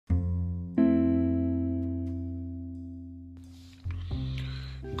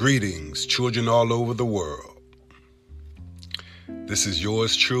Greetings, children all over the world. This is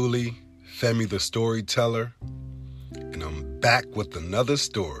yours truly, Femi the Storyteller, and I'm back with another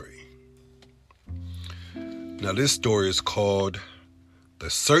story. Now this story is called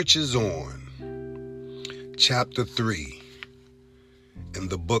The Search is On, Chapter 3, in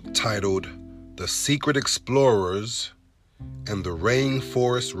the book titled The Secret Explorers and the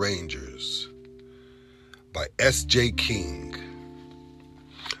Rainforest Rangers by S.J. King.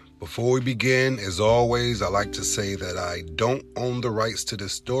 Before we begin, as always, I like to say that I don't own the rights to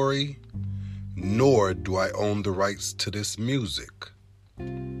this story, nor do I own the rights to this music.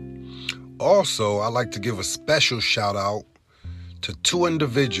 Also, I like to give a special shout out to two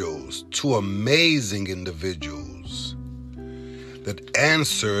amazing individuals that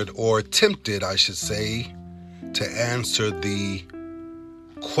answered, or attempted, I should say, to answer the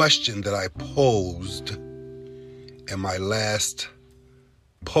question that I posed in my last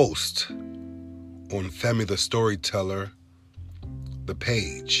post on Femi the Storyteller, the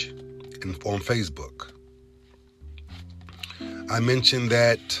page, and on Facebook. I mentioned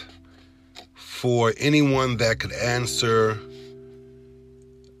that for anyone that could answer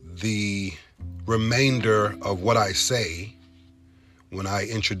the remainder of what I say when I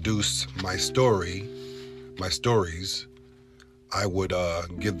introduce my stories, I would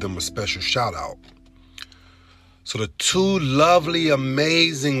give them a special shout out. So the two lovely,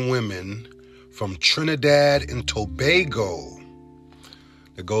 amazing women from Trinidad and Tobago,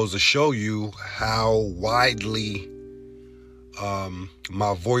 that goes to show you how widely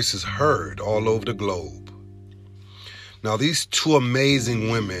my voice is heard all over the globe. Now these two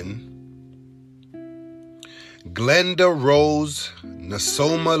amazing women, Glenda Rose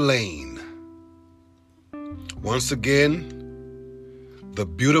Nasoma Lane. Once again, the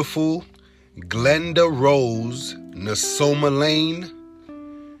beautiful Glenda Rose Nasoma Lane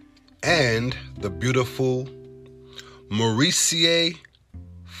and the beautiful Mauricie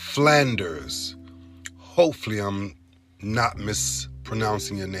Flanders. Hopefully I'm not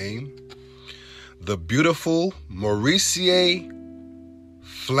mispronouncing your name. The beautiful Mauricie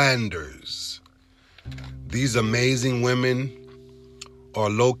Flanders. These amazing women are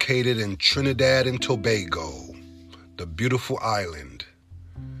located in Trinidad and Tobago, the beautiful island.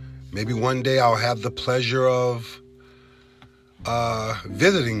 Maybe one day I'll have the pleasure of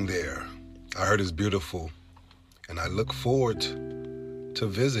visiting there. I heard it's beautiful, and I look forward to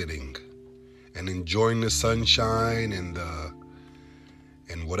visiting and enjoying the sunshine and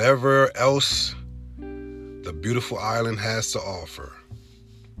whatever else the beautiful island has to offer.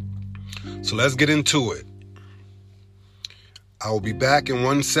 So let's get into it. I will be back in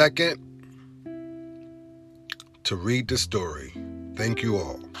 1 second to read the story. Thank you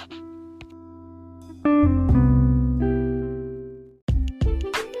all.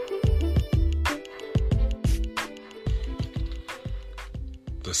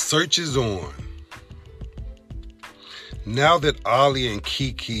 The search is on. Now that Ollie and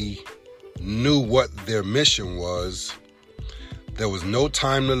Kiki knew what their mission was, there was no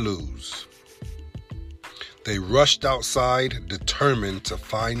time to lose. They rushed outside, determined to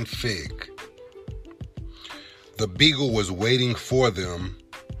find Fig. The Beagle was waiting for them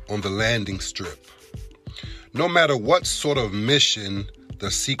on the landing strip. No matter what sort of mission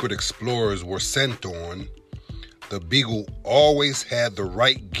the secret explorers were sent on, the Beagle always had the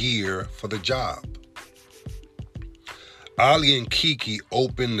right gear for the job. Ollie and Kiki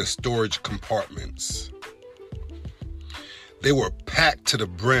opened the storage compartments. They were packed to the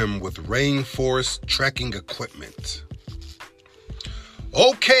brim with rainforest trekking equipment.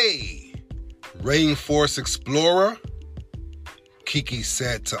 "Okay, Rainforest Explorer," Kiki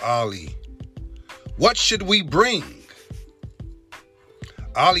said to Ollie, "what should we bring?"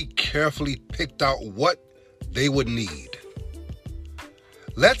 Ollie carefully picked out what they would need.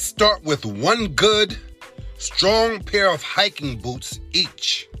 "Let's start with one good, strong pair of hiking boots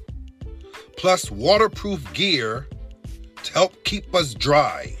each, plus waterproof gear to help keep us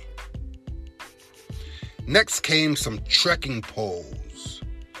dry." Next came some trekking poles,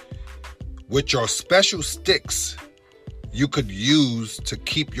 which are special sticks you could use to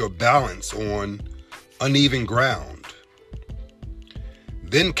keep your balance on uneven ground.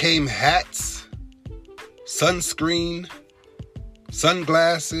 Then came hats, sunscreen,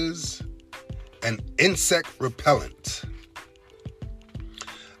 sunglasses, and insect repellent.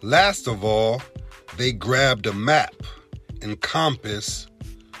 Last of all, they grabbed a map and compass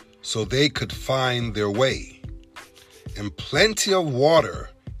so they could find their way, and plenty of water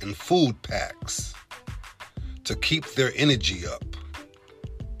and food packs to keep their energy up.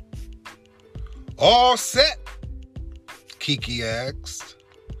 "All set?" Kiki asked.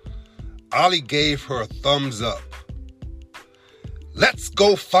 Ollie gave her a thumbs up. Let's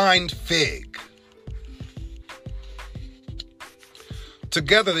go find Fig.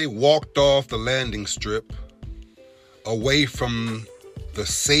 Together they walked off the landing strip, away from the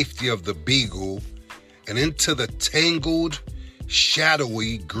safety of the Beagle and into the tangled,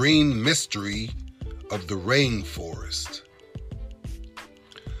 shadowy green mystery of the rainforest.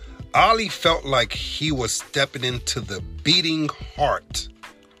 Ollie felt like he was stepping into the beating heart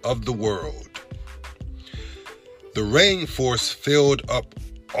of the world. The rainforest filled up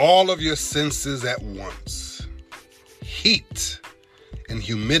all of your senses at once. Heat and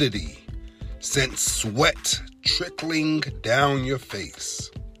humidity sent sweat trickling down your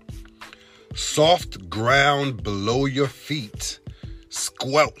face. Soft ground below your feet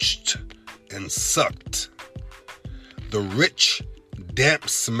squelched and sucked. The rich, damp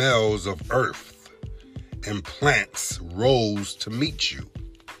smells of earth and plants rose to meet you.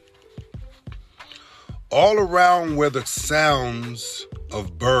 All around were the sounds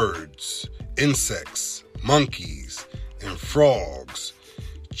of birds, insects, monkeys, and frogs,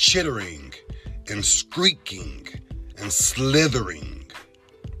 chittering and squeaking and slithering.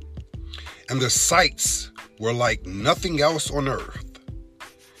 And the sights were like nothing else on earth.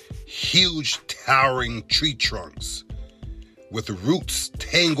 Huge towering tree trunks with roots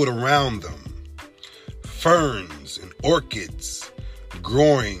tangled around them, ferns and orchids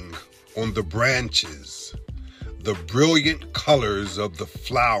growing on the branches, the brilliant colors of the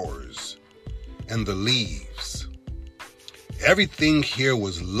flowers and the leaves. Everything here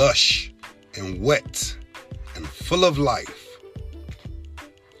was lush and wet and full of life.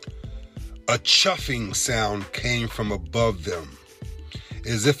 A chuffing sound came from above them,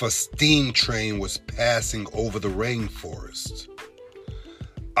 as if a steam train was passing over the rainforest.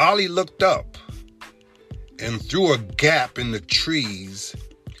 Ollie looked up, and through a gap in the trees,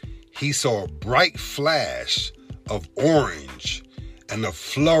 he saw a bright flash of orange and a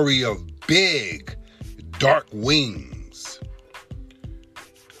flurry of big, dark wings.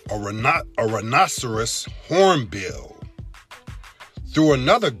 A rhinoceros hornbill. Through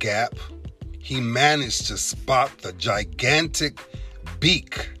another gap, he managed to spot the gigantic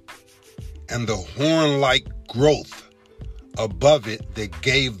beak and the horn-like growth above it that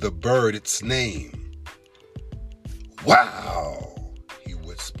gave the bird its name. "Wow," he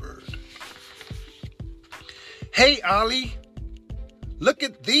whispered. "Hey, Ollie, look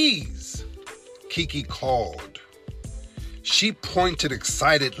at these," Kiki called. She pointed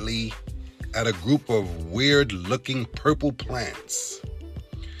excitedly at a group of weird-looking purple plants.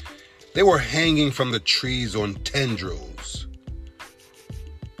 They were hanging from the trees on tendrils,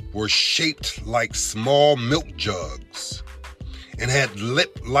 were shaped like small milk jugs, and had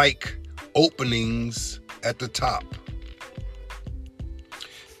lip-like openings at the top.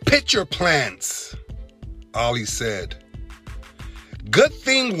 "Pitcher plants," Ollie said. "Good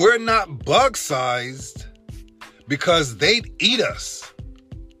thing we're not bug-sized, because they'd eat us."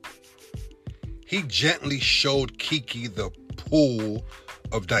 He gently showed Kiki the pool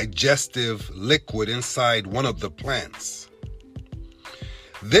of digestive liquid inside one of the plants.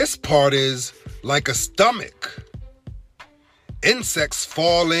 "This part is like a stomach. Insects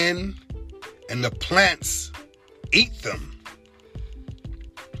fall in and the plants eat them."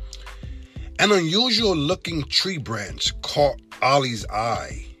 An unusual looking tree branch caught Ollie's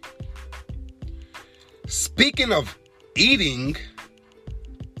eye. "Speaking of eating,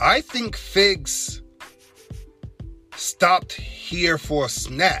 I think Figs stopped here for a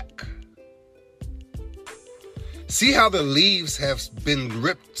snack. See how the leaves have been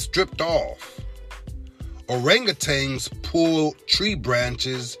stripped off? Orangutans pull tree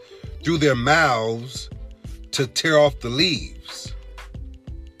branches through their mouths to tear off the leaves."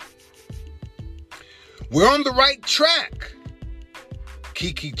 "We're on the right track,"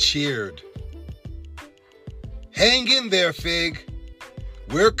 Kiki cheered. "Hang in there, Fig.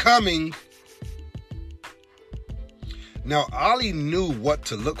 We're coming." Now, Ollie knew what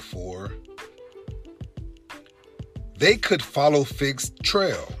to look for. They could follow Fig's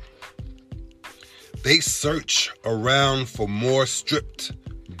trail. They searched around for more stripped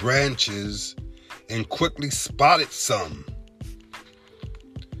branches and quickly spotted some.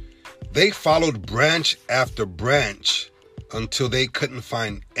 They followed branch after branch until they couldn't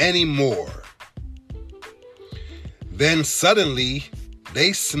find any more. Then suddenly,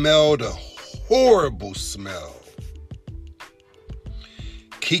 they smelled a horrible smell.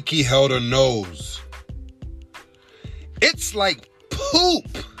 Kiki held her nose. "It's like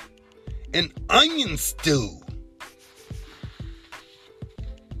poop and onion stew."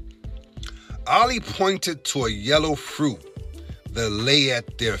 Ollie pointed to a yellow fruit that lay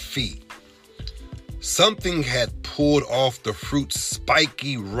at their feet. Something had pulled off the fruit's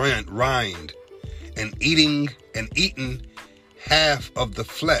spiky rind and eaten half of the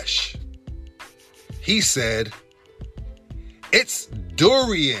flesh. He said, "It's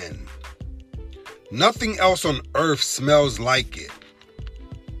durian. Nothing else on earth smells like it."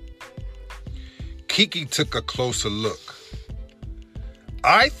 Kiki took a closer look.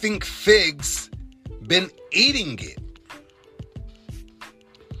 "I think Fig's been eating it."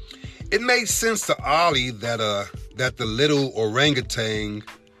 It made sense to Ollie that the little orangutan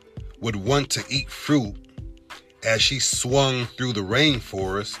would want to eat fruit as she swung through the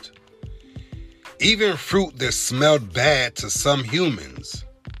rainforest, even fruit that smelled bad to some humans.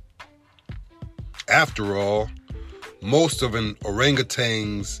 After all, most of an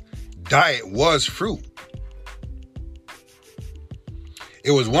orangutan's diet was fruit.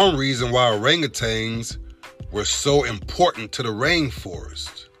 It was one reason why orangutans were so important to the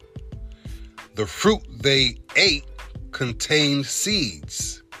rainforest. The fruit they ate contained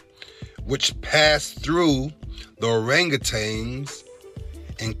seeds, which passed through the orangutans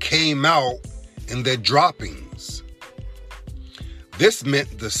and came out in their droppings. This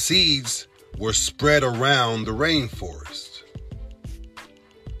meant the seeds were spread around the rainforest.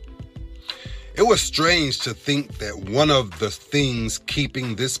 It was strange to think that one of the things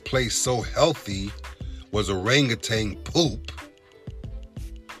keeping this place so healthy was orangutan poop.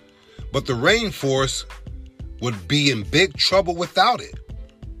 But the rainforest would be in big trouble without it.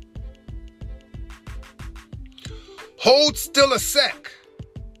 "Hold still a sec,"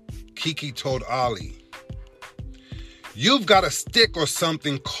 Kiki told Ollie. "You've got a stick or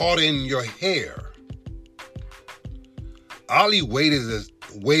something caught in your hair." Ollie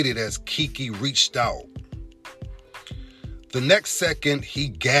waited as Kiki reached out. The next second, he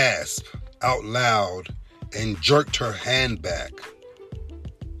gasped out loud and jerked her hand back.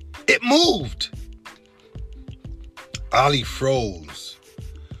 "It moved!" Ollie froze.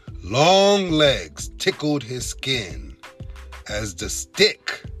 Long legs tickled his skin as the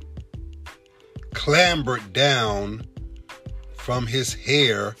stick clambered down from his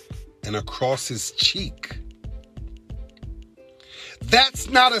hair and across his cheek. "That's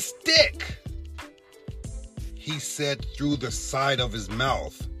not a stick," he said through the side of his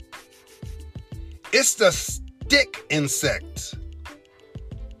mouth. "It's the stick insect."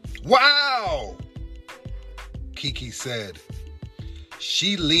 "Wow," Kiki said.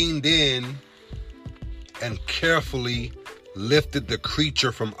 She leaned in and carefully lifted the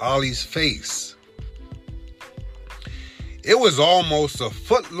creature from Ollie's face. It was almost a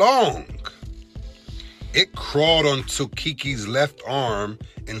foot long. It crawled onto Kiki's left arm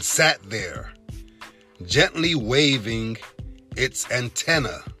and sat there, gently waving its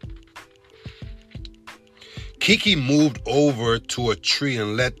antenna. Kiki moved over to a tree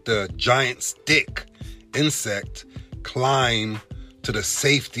and let the giant stick insect climb to the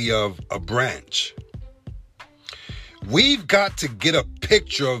safety of a branch. "We've got to get a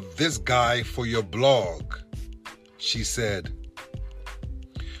picture of this guy for your blog," she said.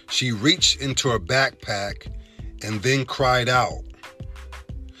 She reached into her backpack and then cried out,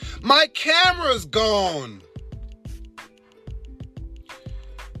 "My camera's gone!"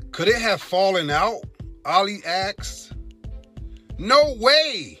 "Could it have fallen out?" Ollie asked. "No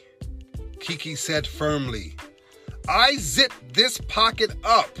way," Kiki said firmly. "I zipped this pocket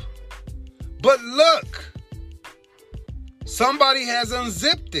up. But look, somebody has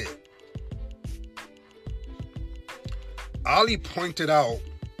unzipped it." Ollie pointed out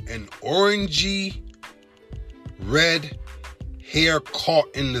an orangey red hair caught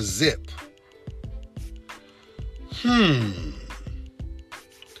in the zip.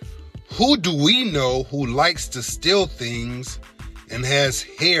 Who do we know who likes to steal things and has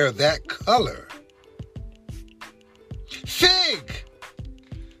hair that color? "Fig!"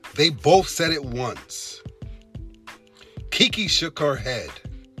 They both said it once. Kiki shook her head.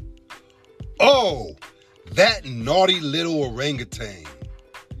 "Oh, that naughty little orangutan.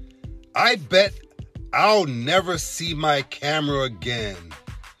 I bet I'll never see my camera again.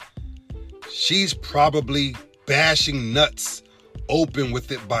 She's probably bashing nuts open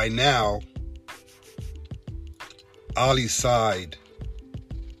with it by now." Ollie sighed.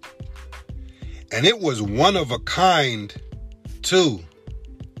 "And it was one of a kind, too.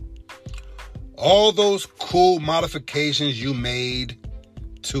 All those cool modifications you made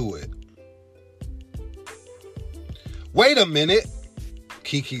to it." "Wait a minute,"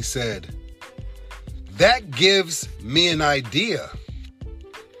 Kiki said. "That gives me an idea.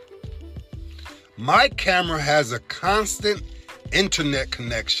 My camera has a constant internet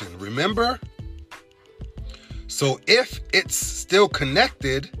connection, remember? So if it's still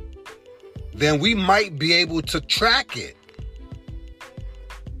connected, then we might be able to track it.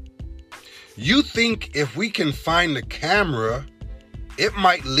 You think if we can find the camera, it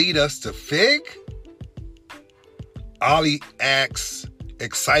might lead us to Fig? Ollie asks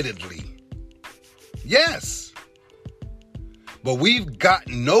excitedly. Yes, but we've got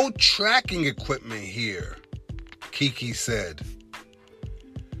no tracking equipment here, Kiki said.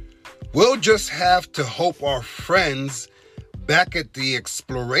 We'll just have to hope our friends back at the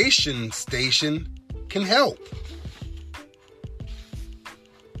exploration station can help.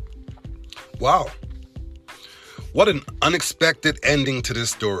 Wow. What an unexpected ending to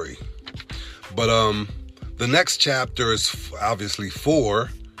this story. But the next chapter is obviously 4,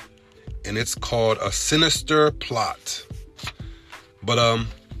 and it's called A Sinister Plot. But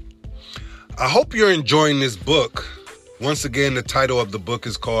I hope you're enjoying this book. Once again, the title of the book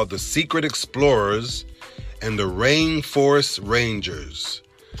is called The Secret Explorers and the Rainforest Rangers.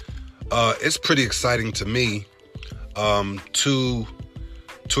 It's pretty exciting to me. Two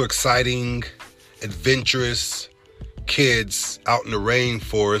exciting, adventurous kids out in the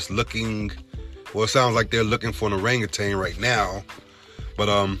rainforest looking, well, it sounds like they're looking for an orangutan right now. But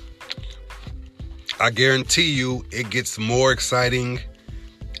I guarantee you it gets more exciting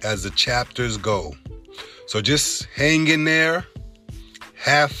as the chapters go. So just hang in there,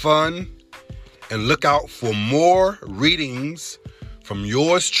 have fun, and look out for more readings from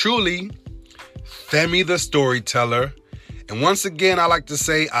yours truly, Femi the Storyteller. And once again, I like to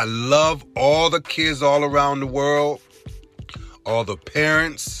say I love all the kids all around the world, all the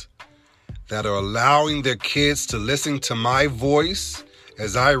parents that are allowing their kids to listen to my voice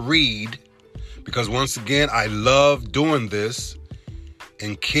as I read, because once again, I love doing this,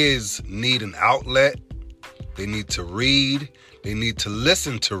 and kids need an outlet. They need to read. They need to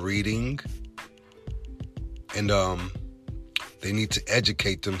listen to reading. And they need to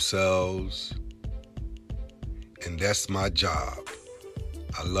educate themselves. And that's my job.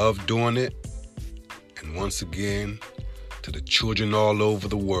 I love doing it. And once again, to the children all over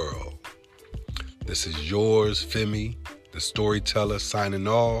the world, this is yours, Femi, the Storyteller, signing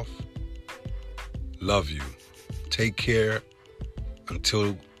off. Love you. Take care.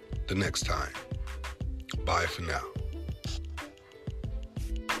 Until the next time. Bye for now.